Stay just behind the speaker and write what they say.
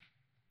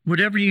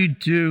Whatever you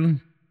do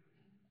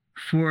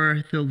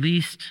for the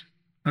least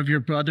of your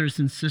brothers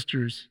and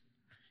sisters,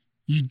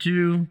 you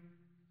do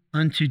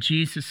unto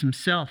Jesus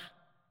himself.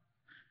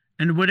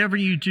 And whatever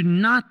you do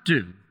not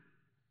do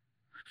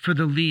for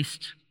the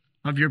least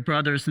of your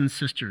brothers and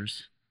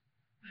sisters,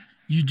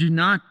 you do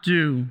not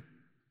do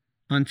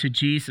unto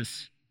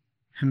Jesus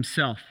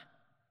himself.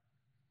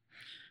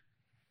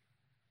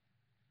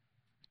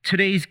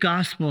 Today's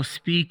gospel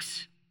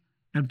speaks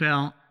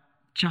about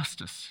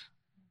justice.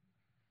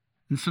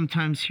 And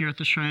sometimes here at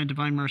the Shrine of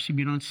Divine Mercy,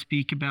 we don't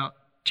speak about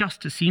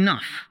justice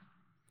enough.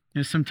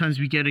 And sometimes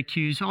we get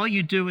accused, all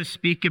you do is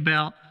speak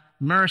about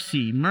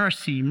mercy,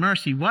 mercy,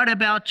 mercy. What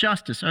about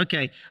justice?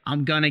 Okay,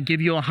 I'm going to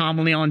give you a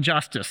homily on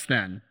justice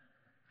then.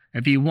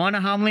 If you want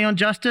a homily on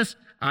justice,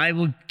 I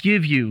will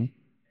give you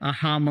a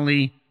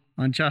homily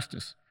on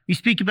justice. We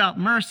speak about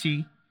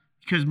mercy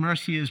because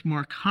mercy is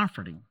more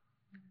comforting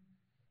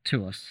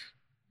to us.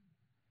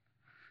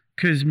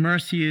 Because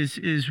mercy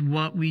is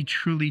what we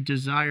truly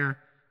desire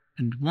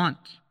and want.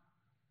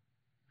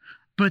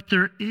 But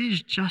there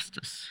is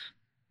justice.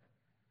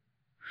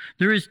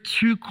 There is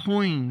two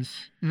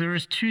coins. There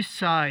is two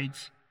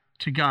sides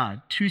to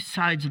God, two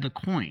sides of the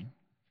coin.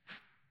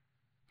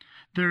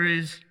 There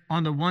is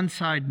on the one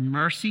side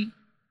mercy,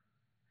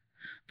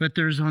 but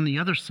there's on the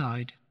other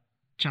side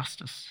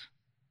justice.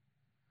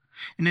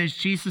 And as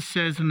Jesus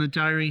says in the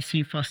Diary of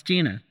St.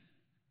 Faustina,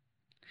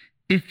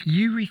 if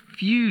you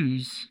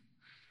refuse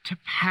to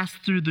pass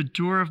through the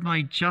door of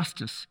my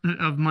justice,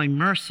 of my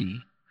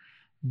mercy,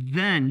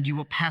 then you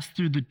will pass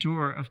through the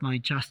door of my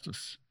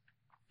justice.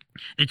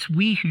 It's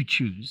we who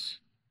choose.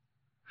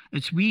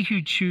 It's we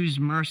who choose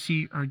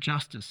mercy or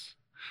justice.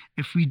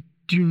 If we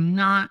do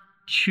not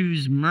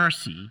choose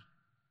mercy,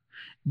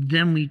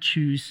 then we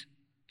choose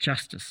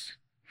justice.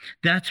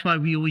 That's why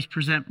we always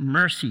present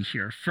mercy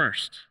here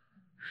first,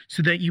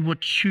 so that you will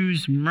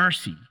choose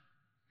mercy,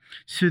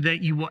 so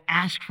that you will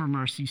ask for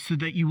mercy, so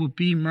that you will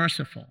be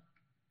merciful.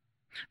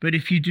 But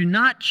if you do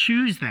not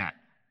choose that,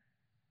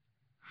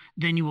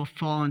 then you will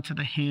fall into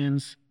the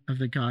hands of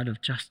the God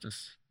of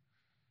justice.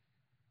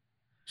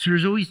 So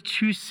there's always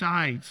two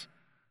sides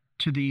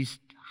to these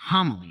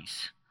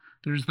homilies.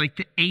 There's like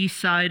the A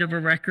side of a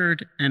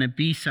record and a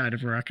B side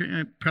of a record.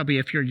 And probably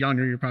if you're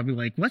younger, you're probably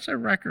like, what's a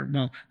record?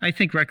 Well, I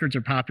think records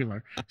are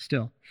popular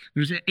still.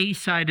 There's an A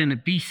side and a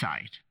B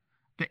side.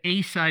 The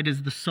A side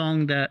is the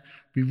song that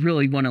we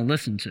really want to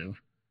listen to.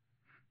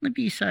 The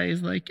B side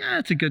is like,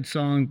 it's a good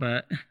song,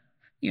 but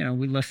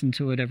we listen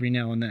to it every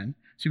now and then.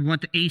 So we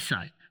want the A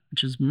side,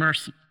 which is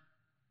mercy.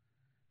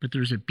 But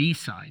there's a B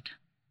side,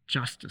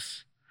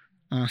 justice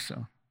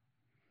also.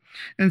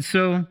 And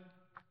so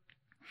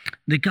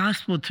the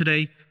gospel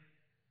today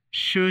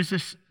shows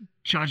us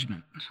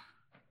judgment.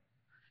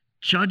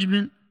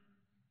 Judgment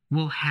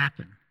will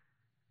happen.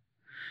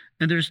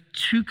 And there's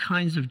two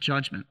kinds of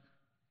judgment.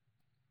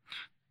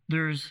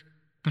 The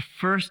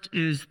first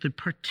is the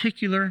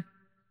particular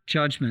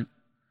judgment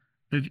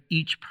of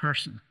each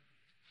person.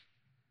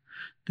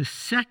 The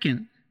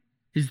second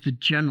is the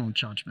general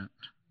judgment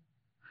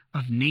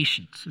of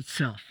nations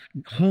itself.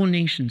 Whole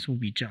nations will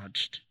be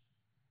judged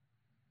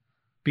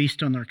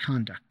based on their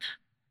conduct.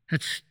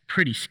 That's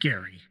pretty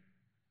scary.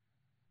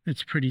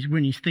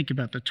 When you think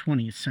about the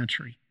 20th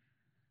century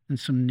and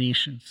some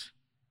nations,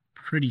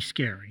 pretty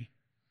scary.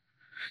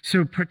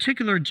 So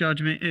particular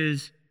judgment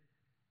is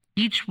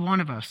each one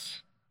of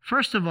us,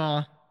 first of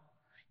all,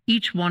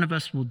 each one of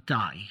us will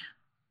die.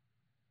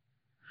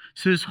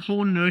 So this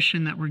whole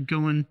notion that we're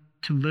going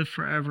to live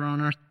forever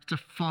on earth, it's a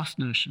false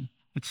notion.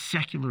 It's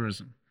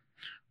secularism.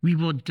 We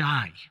will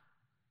die.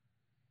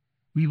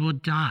 We will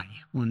die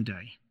one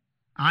day.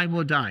 I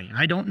will die.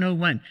 I don't know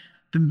when.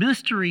 The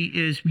mystery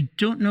is we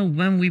don't know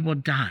when we will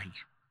die.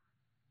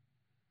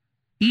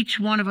 Each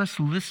one of us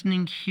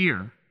listening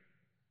here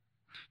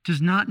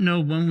does not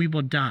know when we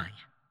will die.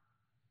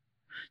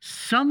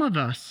 Some of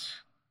us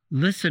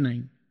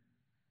listening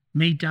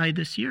may die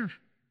this year.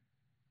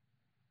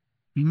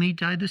 We may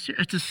die this year.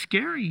 It's a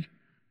scary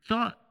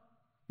thought.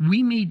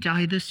 We may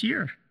die this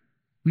year.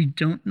 We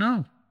don't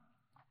know.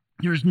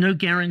 There's no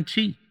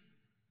guarantee.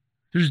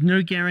 There's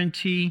no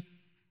guarantee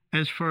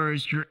as far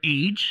as your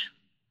age.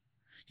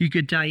 You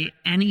could die at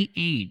any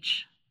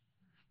age.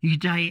 You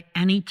could die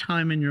at any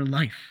time in your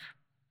life.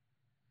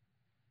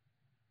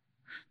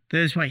 That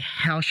is why,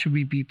 how should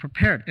we be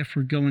prepared if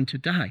we're going to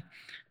die?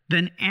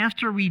 Then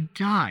after we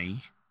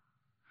die,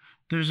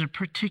 there's a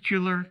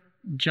particular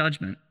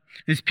judgment.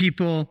 As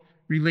people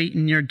relate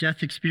in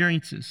near-death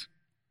experiences,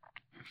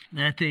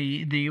 that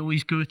they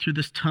always go through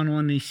this tunnel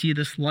and they see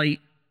this light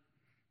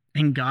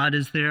and God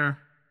is there.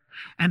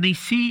 And they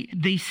say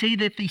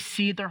that they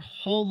see their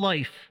whole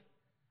life.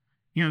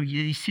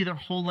 You see their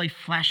whole life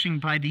flashing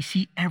by. They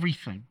see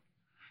everything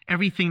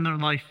in their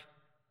life.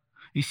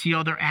 They see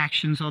all their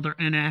actions, all their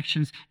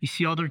inactions. They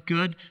see all their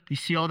good. They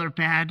see all their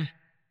bad.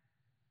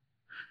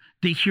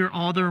 They hear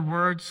all their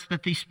words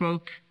that they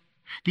spoke.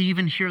 They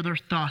even hear their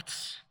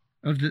thoughts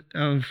of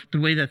the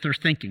way that they're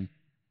thinking.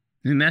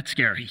 And that's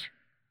scary.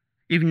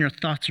 Even your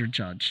thoughts are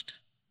judged.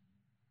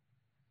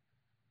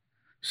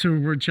 So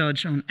we're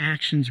judged on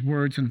actions,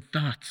 words, and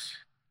thoughts.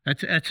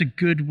 That's a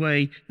good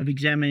way of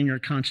examining your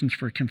conscience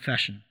for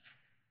confession.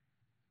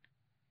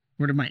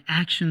 What are my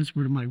actions?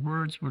 What are my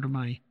words? What are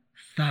my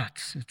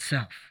thoughts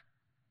itself?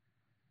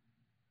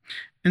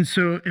 And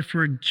so if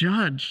we're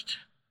judged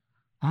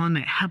on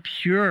that, how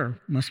pure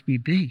must we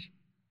be?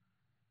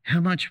 How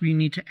much we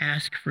need to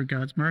ask for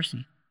God's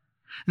mercy.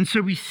 And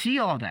so we see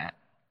all that.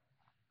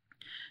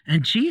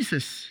 And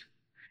Jesus,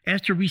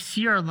 after we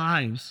see our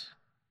lives,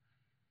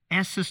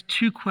 asks us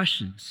two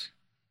questions.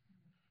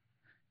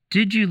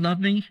 Did you love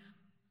me?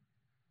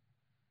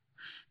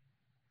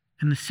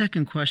 And the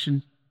second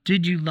question,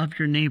 did you love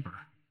your neighbor?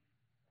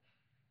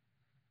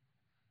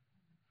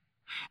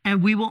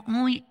 And we will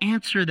only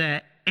answer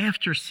that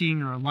after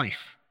seeing our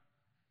life.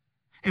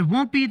 It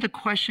won't be the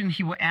question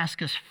he will ask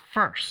us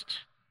first,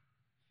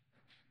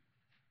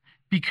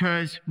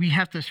 because we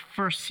have to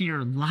first see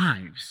our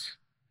lives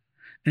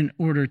in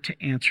order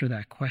to answer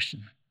that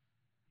question.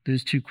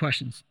 Those two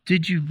questions.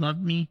 Did you love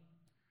me?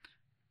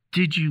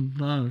 Did you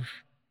love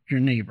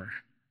your neighbor?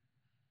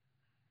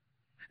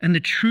 And the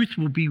truth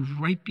will be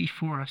right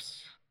before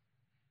us.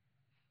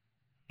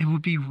 It will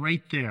be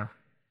right there.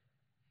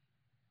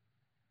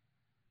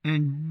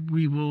 And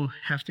we will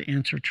have to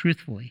answer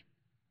truthfully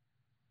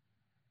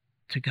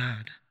to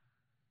God.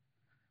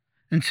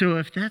 And so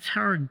if that's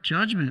how our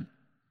judgment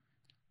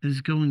is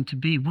going to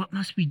be, what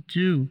must we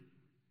do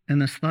in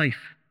this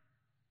life?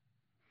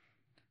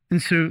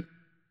 And so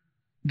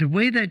the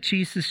way that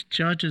Jesus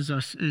judges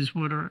us is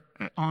what are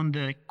on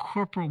the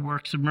corporal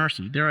works of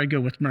mercy. There I go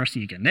with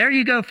mercy again. There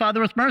you go,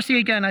 Father, with mercy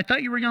again. I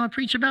thought you were going to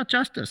preach about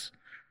justice.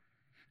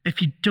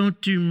 If you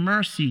don't do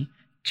mercy,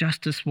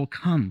 justice will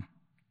come.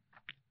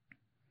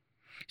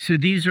 So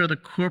these are the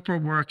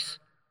corporal works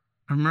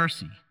of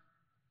mercy.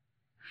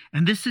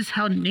 And this is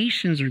how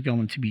nations are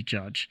going to be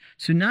judged.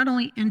 So not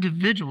only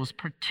individuals,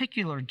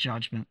 particular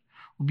judgment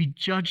will be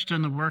judged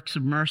on the works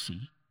of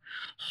mercy.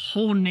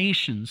 Whole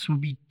nations will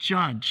be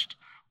judged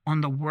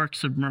on the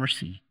works of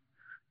mercy.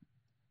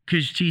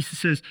 Because Jesus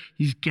says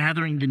he's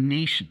gathering the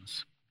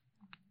nations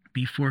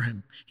before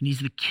him. And he's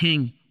the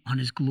king on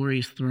his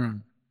glorious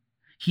throne.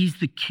 He's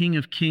the King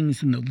of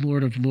kings and the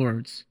Lord of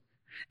lords.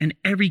 And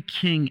every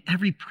king,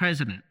 every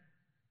president,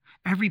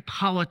 every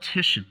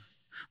politician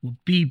will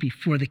be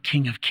before the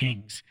King of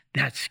kings.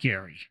 That's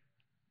scary.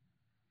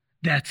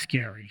 That's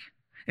scary.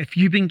 If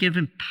you've been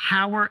given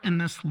power in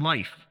this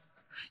life,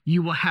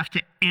 you will have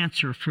to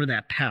answer for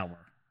that power.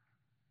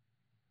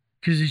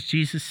 Because as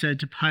Jesus said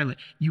to Pilate,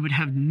 you would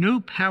have no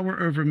power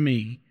over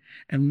me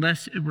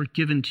unless it were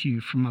given to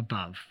you from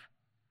above.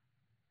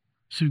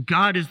 So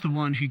God is the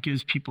one who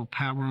gives people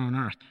power on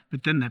earth,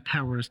 but then that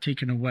power is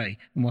taken away,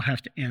 and we'll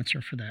have to answer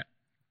for that.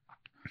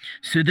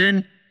 So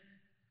then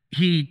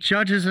he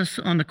judges us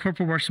on the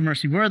corporal works of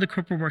mercy. What are the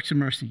corporal works of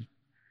mercy?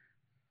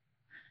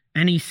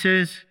 And he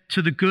says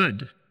to the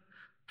good,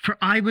 for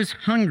I was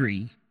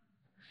hungry,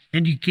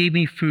 and you gave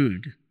me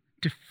food.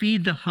 To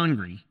feed the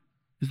hungry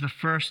is the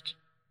first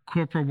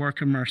corporal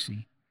work of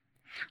mercy.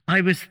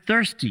 I was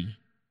thirsty,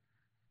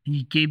 and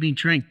you gave me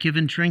drink,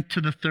 given drink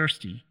to the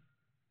thirsty.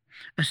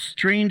 A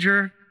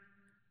stranger,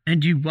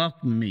 and you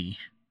welcomed me.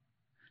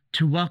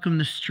 To welcome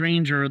the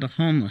stranger or the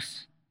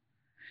homeless.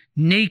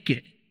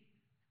 Naked,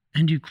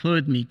 and you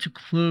clothed me, to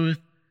clothe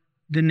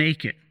the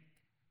naked.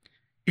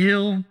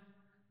 Ill,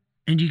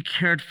 and you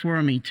cared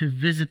for me, to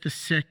visit the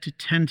sick, to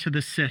tend to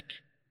the sick.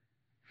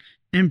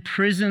 In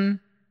prison,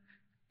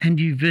 and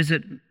you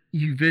visited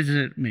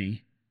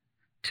me,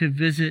 to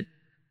visit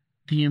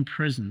the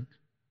imprisoned.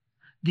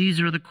 These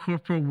are the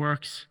corporal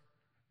works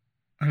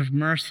of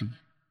mercy.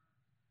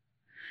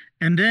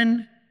 And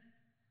then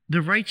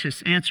the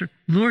righteous answer,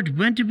 Lord,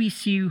 when did we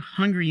see you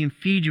hungry and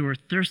feed you, or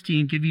thirsty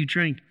and give you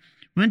drink?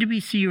 When did we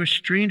see you a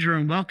stranger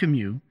and welcome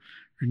you,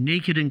 or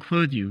naked and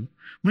clothe you?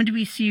 When did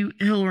we see you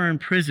ill or in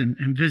prison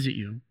and visit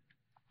you?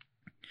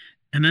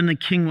 And then the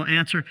king will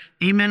answer,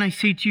 Amen, I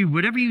say to you,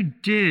 whatever you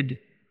did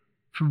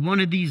for one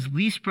of these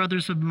least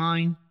brothers of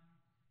mine,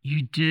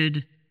 you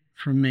did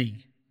for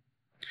me.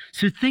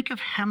 So think of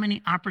how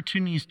many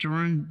opportunities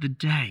during the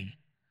day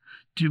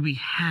do we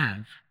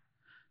have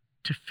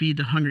to feed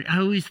the hungry. I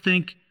always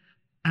think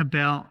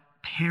about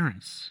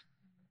parents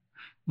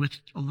with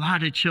a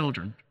lot of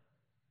children.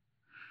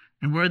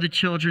 And what are the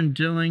children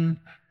doing,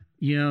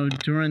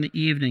 during the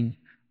evening?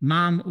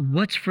 Mom,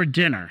 what's for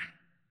dinner?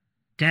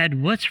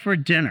 Dad, what's for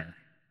dinner?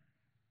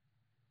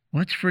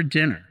 What's for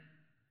dinner?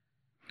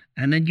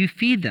 And then you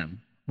feed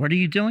them. What are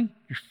you doing?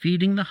 You're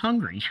feeding the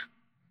hungry.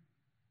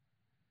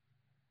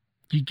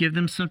 You give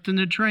them something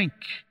to drink.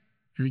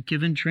 You're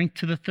giving drink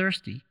to the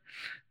thirsty.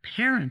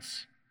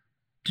 Parents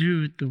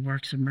do the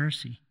works of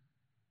mercy.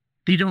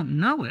 They don't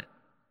know it,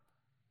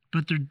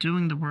 but they're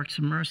doing the works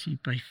of mercy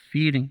by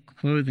feeding,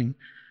 clothing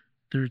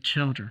their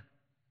children.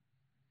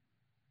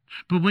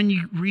 But when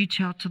you reach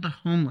out to the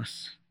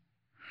homeless,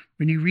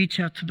 when you reach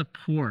out to the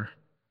poor,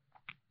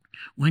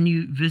 when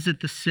you visit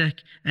the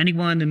sick,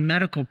 anyone in the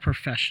medical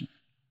profession,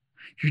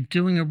 you're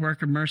doing a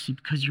work of mercy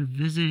because you're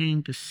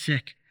visiting the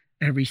sick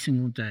every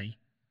single day.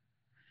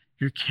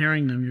 You're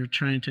carrying them. You're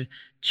trying to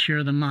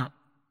cheer them up.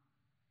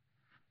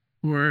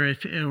 Or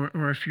if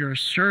you're a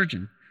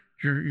surgeon,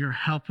 you're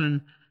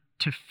helping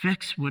to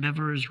fix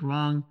whatever is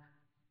wrong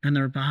in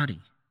their body.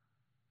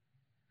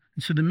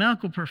 And so the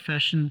medical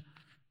profession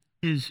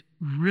is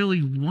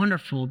really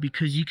wonderful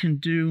because you can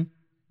do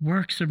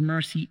works of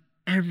mercy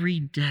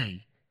every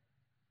day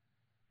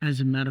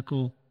as a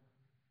medical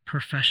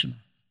professional.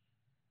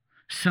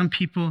 Some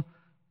people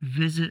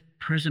visit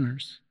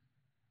prisoners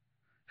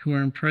who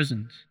are in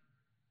prisons.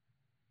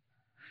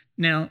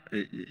 Now,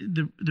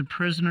 the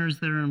prisoners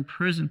that are in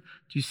prison,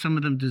 do some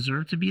of them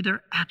deserve to be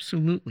there?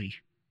 Absolutely.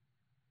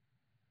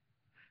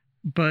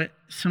 But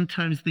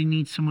sometimes they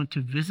need someone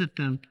to visit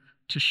them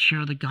to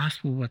share the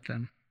gospel with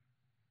them.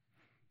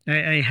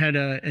 I had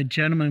a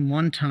gentleman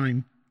one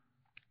time,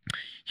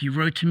 he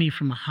wrote to me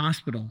from a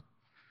hospital,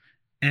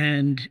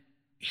 and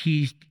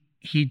he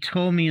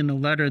told me in the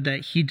letter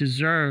that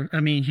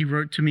he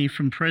wrote to me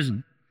from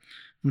prison.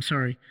 I'm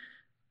sorry.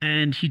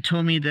 And he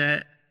told me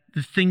that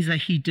the things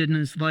that he did in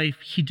his life,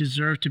 he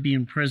deserved to be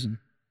in prison.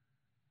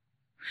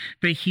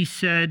 But he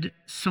said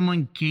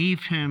someone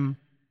gave him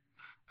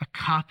a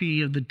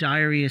copy of the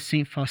Diary of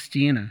St.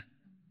 Faustina.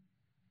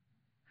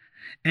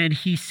 And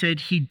he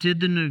said he did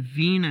the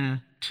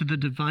novena to the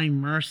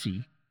Divine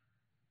Mercy.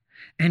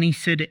 And he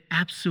said it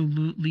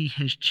absolutely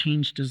has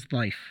changed his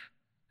life.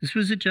 This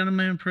was a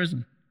gentleman in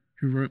prison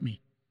who wrote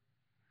me.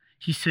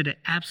 He said it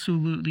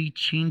absolutely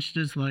changed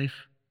his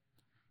life.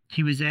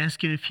 He was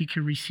asking if he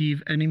could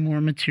receive any more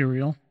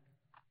material,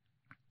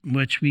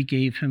 which we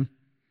gave him,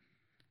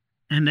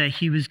 and that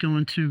he was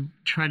going to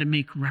try to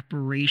make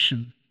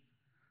reparation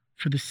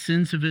for the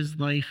sins of his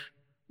life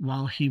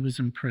while he was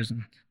in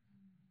prison.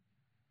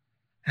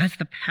 That's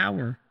the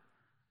power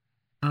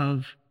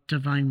of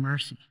divine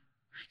mercy.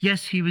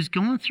 Yes, he was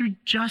going through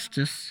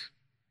justice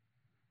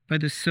by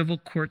the civil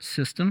court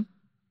system,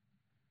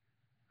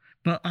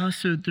 but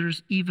also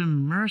there's even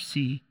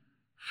mercy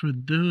for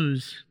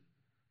those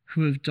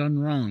who have done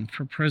wrong,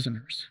 for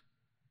prisoners.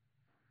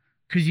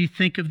 Because you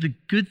think of the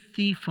good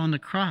thief on the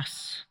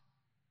cross.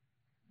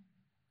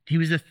 He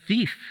was a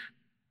thief.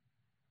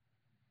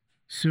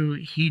 So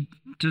he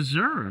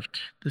deserved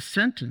the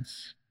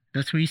sentence.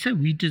 That's what he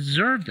said. We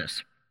deserve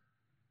this.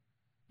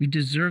 We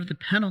deserve the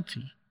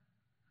penalty.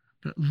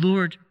 But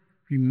Lord,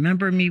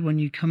 remember me when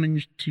you come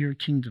into your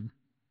kingdom.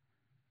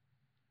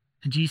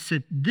 And Jesus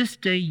said, this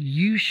day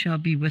you shall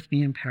be with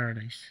me in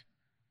paradise.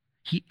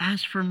 He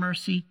asked for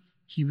mercy.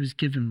 He was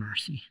given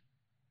mercy.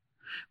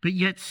 But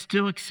yet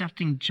still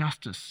accepting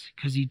justice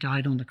because he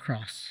died on the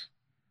cross.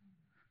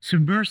 So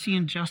mercy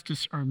and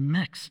justice are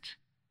mixed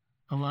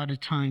a lot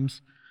of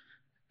times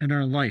in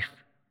our life.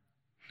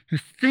 And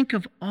think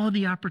of all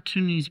the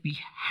opportunities we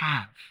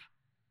have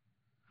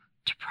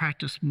to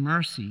practice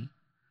mercy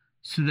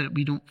so that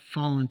we don't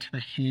fall into the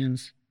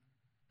hands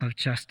of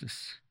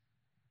justice.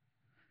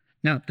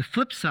 Now, the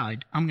flip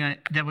side,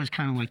 that was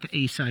kind of like the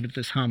A side of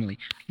this homily.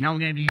 Now I'm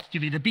going to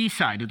give you the B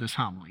side of this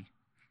homily.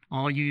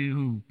 All you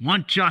who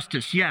want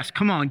justice, yes,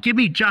 come on, give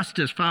me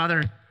justice,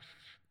 Father.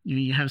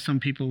 You have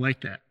some people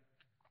like that.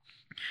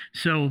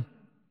 So,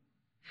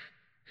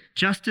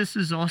 justice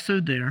is also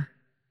there.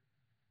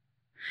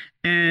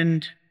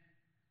 And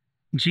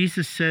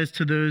Jesus says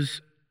to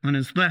those on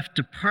his left,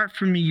 depart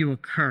from me, you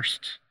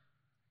accursed,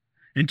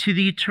 into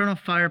the eternal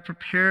fire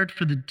prepared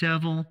for the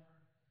devil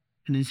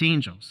and his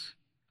angels.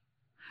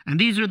 And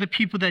these are the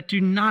people that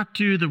do not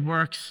do the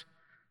works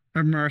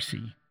of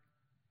mercy.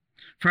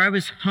 For I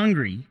was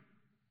hungry,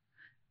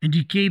 and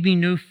you gave me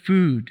no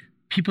food,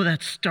 people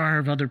that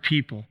starve other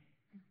people.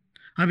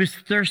 I was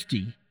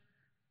thirsty,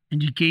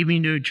 and you gave me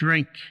no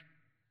drink.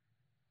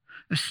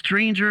 A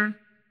stranger,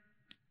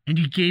 and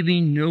you gave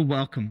me no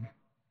welcome.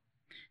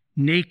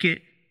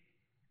 Naked,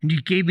 and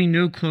you gave me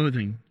no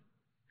clothing.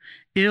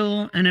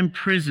 Ill and in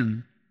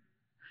prison,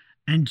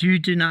 and you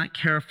did not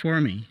care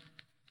for me.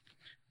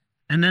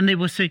 And then they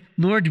will say,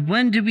 Lord,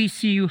 when did we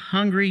see you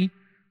hungry,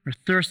 or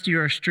thirsty,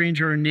 or a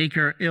stranger, or naked,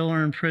 or ill,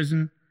 or in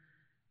prison,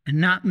 and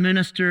not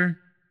minister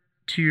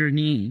to your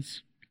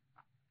needs?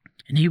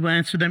 And he will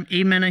answer them,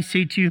 amen, I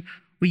say to you,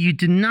 what you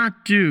did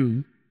not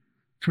do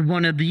for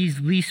one of these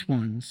least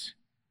ones,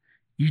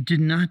 you did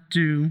not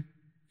do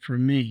for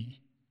me.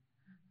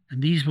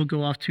 And these will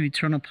go off to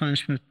eternal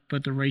punishment,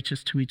 but the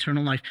righteous to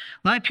eternal life.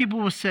 A lot of people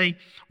will say,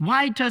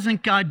 why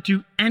doesn't God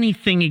do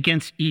anything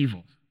against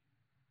evil?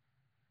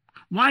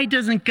 Why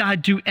doesn't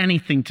God do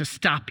anything to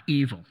stop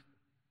evil?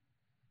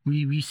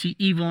 We see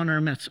evil in our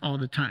midst all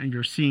the time.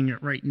 You're seeing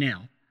it right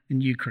now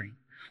in Ukraine.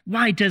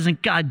 Why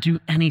doesn't God do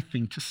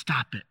anything to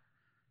stop it?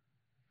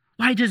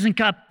 Why doesn't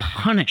God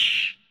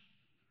punish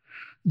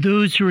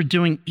those who are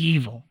doing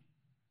evil?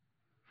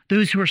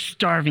 Those who are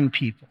starving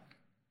people?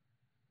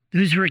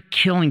 Those who are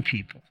killing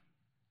people?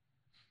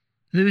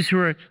 Those who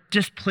are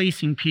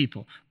displacing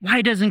people?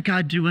 Why doesn't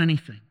God do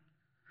anything?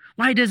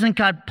 Why doesn't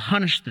God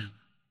punish them?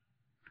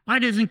 Why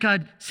doesn't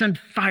God send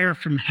fire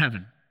from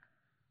heaven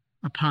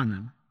upon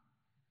them?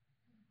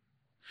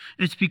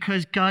 It's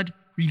because God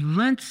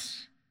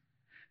relents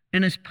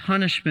in his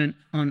punishment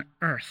on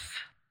earth.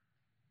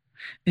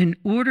 in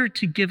order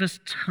to give us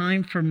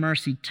time for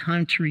mercy,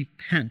 time to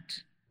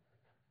repent.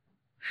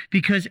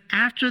 Because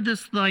after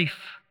this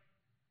life,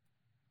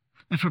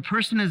 if a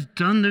person has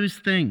done those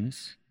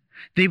things,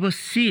 they will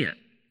see it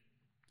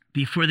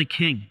before the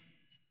King,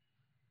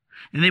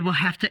 and they will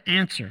have to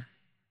answer.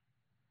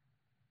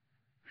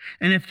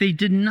 And if they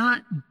did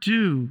not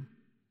do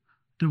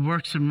the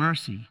works of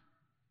mercy,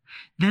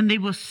 then they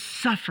will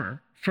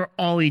suffer for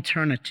all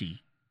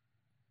eternity.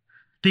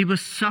 They will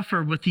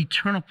suffer with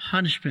eternal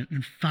punishment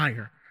and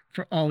fire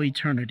for all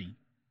eternity.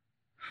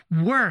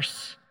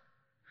 Worse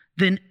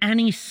than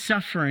any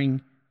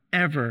suffering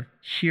ever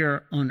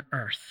here on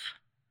earth.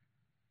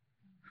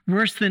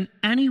 Worse than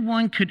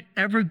anyone could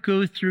ever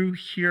go through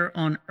here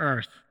on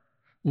earth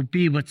will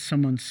be what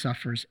someone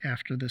suffers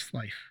after this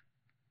life.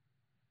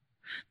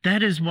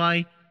 That is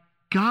why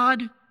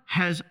God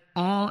has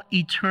all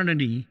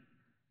eternity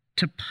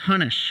to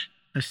punish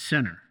a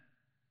sinner.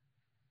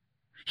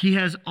 He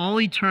has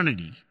all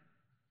eternity.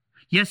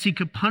 Yes, he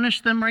could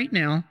punish them right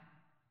now,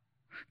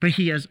 but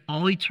he has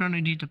all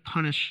eternity to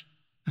punish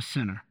a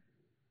sinner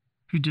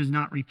who does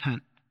not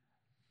repent.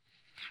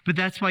 But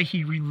that's why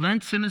he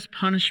relents in his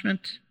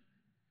punishment,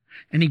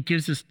 and he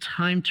gives us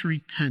time to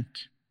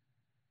repent.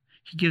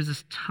 He gives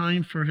us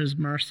time for his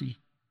mercy.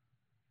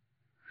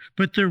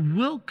 But there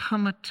will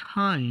come a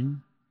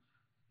time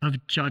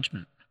of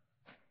judgment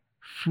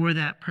for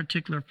that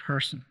particular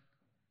person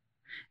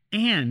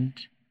and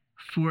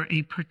for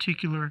a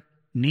particular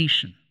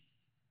nation.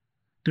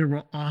 There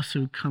will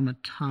also come a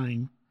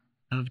time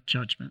of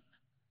judgment.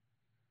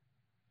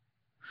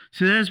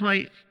 So that's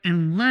why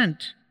in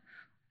Lent,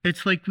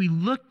 it's like we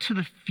look to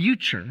the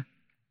future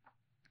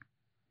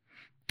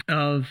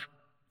of,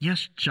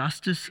 yes,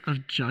 justice,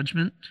 of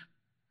judgment.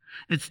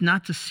 It's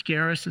not to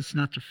scare us, it's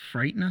not to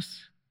frighten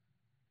us.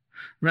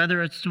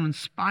 Rather, it's to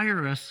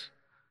inspire us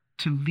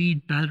to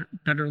lead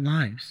better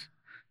lives,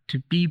 to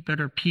be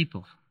better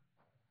people.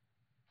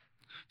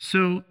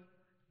 So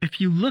if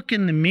you look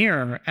in the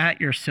mirror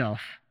at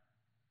yourself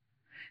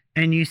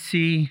and you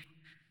see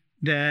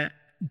that,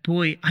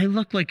 boy, I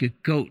look like a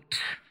goat.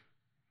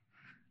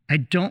 I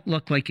don't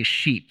look like a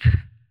sheep.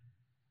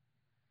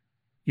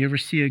 You ever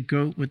see a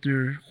goat with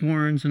their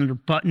horns and they're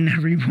butting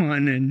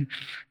everyone? And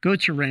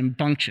goats are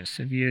rambunctious.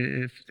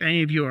 If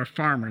any of you are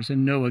farmers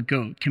and know a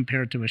goat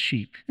compared to a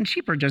sheep. And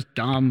sheep are just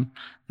dumb.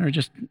 They're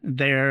just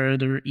there.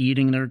 They're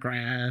eating their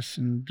grass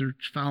and they're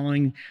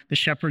following the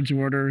shepherd's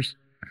orders.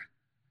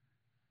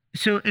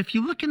 So if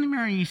you look in the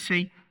mirror and you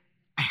say,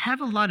 I have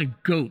a lot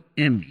of goat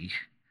in me.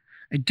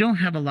 I don't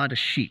have a lot of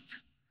sheep.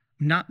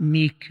 I'm not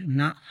meek. I'm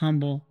not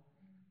humble.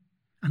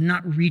 I'm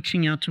not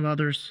reaching out to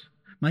others.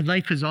 My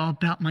life is all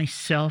about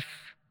myself.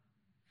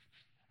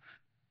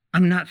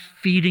 I'm not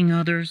feeding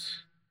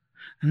others.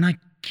 I'm not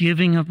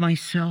giving of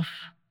myself.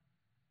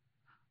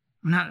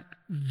 I'm not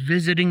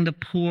visiting the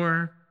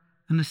poor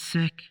and the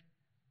sick.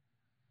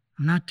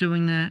 I'm not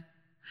doing that.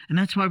 And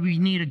that's why we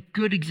need a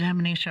good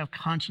examination of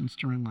conscience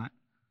during that.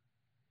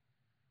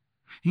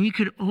 And you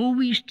could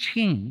always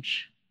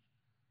change.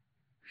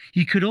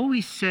 You could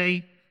always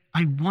say,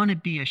 I want to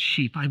be a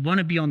sheep. I want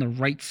to be on the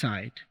right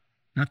side,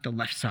 not the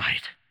left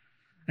side.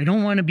 I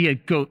don't want to be a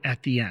goat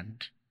at the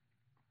end.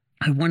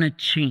 I want to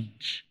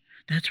change.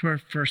 That's where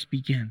it first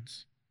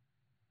begins.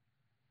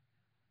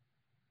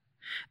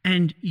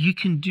 And you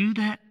can do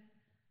that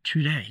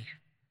today,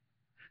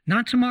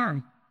 not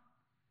tomorrow.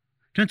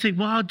 Don't say,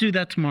 well, I'll do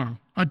that tomorrow.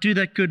 I'll do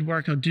that good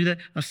work. I'll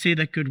say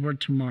that good word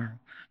tomorrow.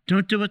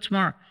 Don't do it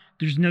tomorrow.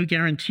 There's no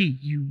guarantee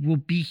you will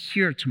be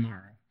here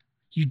tomorrow.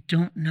 You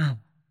don't know.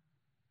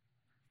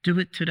 Do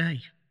it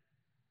today.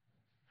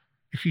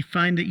 If you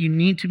find that you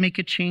need to make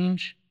a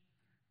change,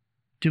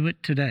 do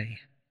it today.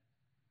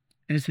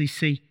 As they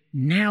say,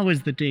 now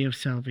is the day of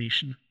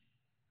salvation.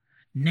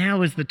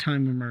 Now is the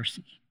time of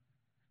mercy.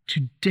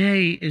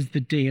 Today is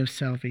the day of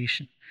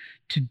salvation.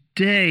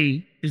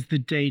 Today is the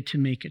day to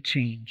make a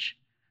change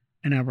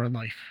in our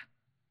life.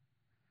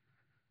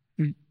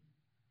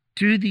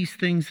 Do these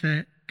things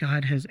that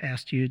God has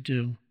asked you to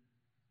do.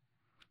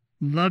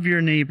 Love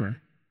your neighbor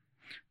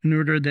in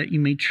order that you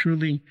may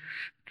truly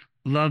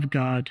love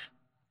God.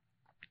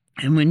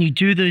 And when you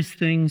do those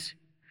things,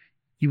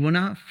 you will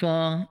not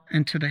fall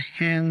into the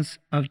hands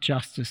of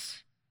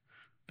justice,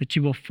 but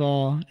you will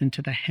fall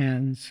into the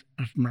hands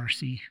of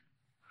mercy.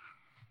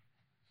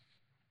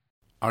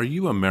 Are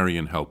you a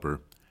Marian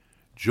helper?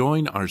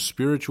 Join our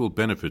Spiritual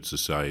Benefit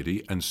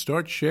Society and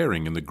start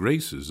sharing in the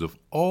graces of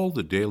all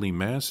the daily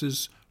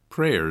masses,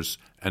 prayers,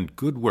 and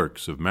good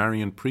works of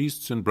Marian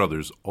priests and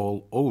brothers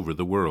all over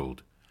the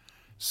world.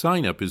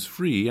 Sign up is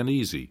free and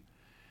easy.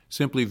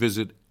 Simply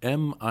visit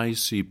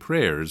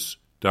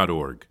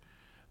micprayers.org.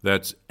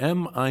 That's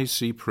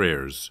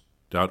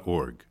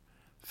micprayers.org.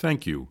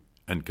 Thank you,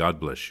 and God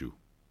bless you.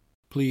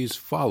 Please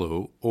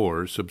follow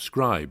or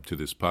subscribe to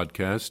this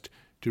podcast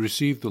to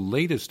receive the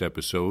latest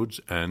episodes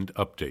and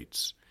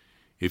updates.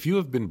 If you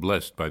have been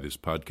blessed by this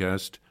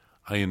podcast,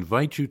 I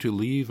invite you to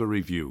leave a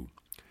review.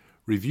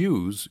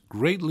 Reviews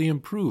greatly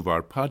improve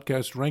our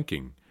podcast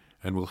ranking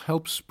and will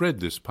help spread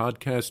this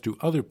podcast to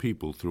other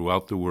people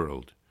throughout the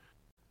world.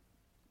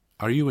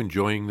 Are you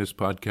enjoying this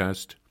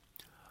podcast?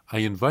 I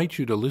invite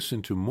you to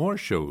listen to more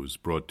shows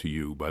brought to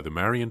you by the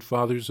Marian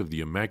Fathers of the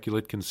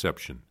Immaculate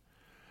Conception.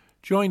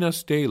 Join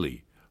us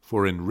daily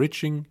for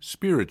enriching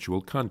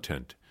spiritual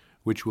content,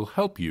 which will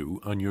help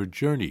you on your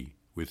journey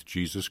with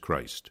Jesus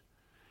Christ.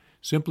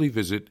 Simply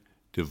visit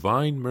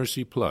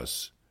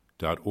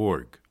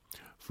DivineMercyPlus.org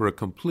for a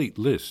complete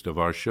list of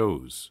our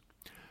shows.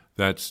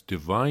 That's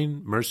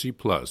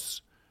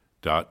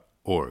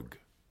DivineMercyPlus.org.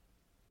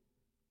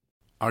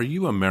 Are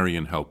you a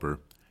Marian helper?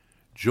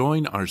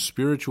 Join our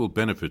Spiritual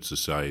Benefit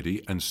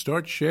Society and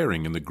start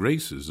sharing in the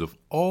graces of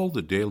all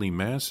the daily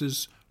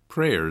masses,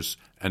 prayers,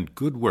 and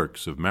good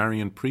works of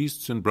Marian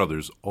priests and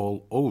brothers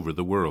all over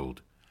the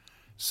world.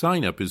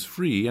 Sign up is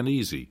free and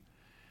easy.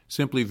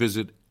 Simply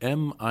visit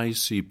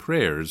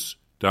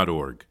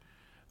micprayers.org.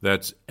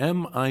 That's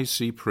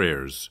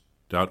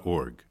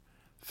micprayers.org.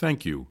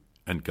 Thank you,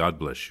 and God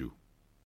bless you.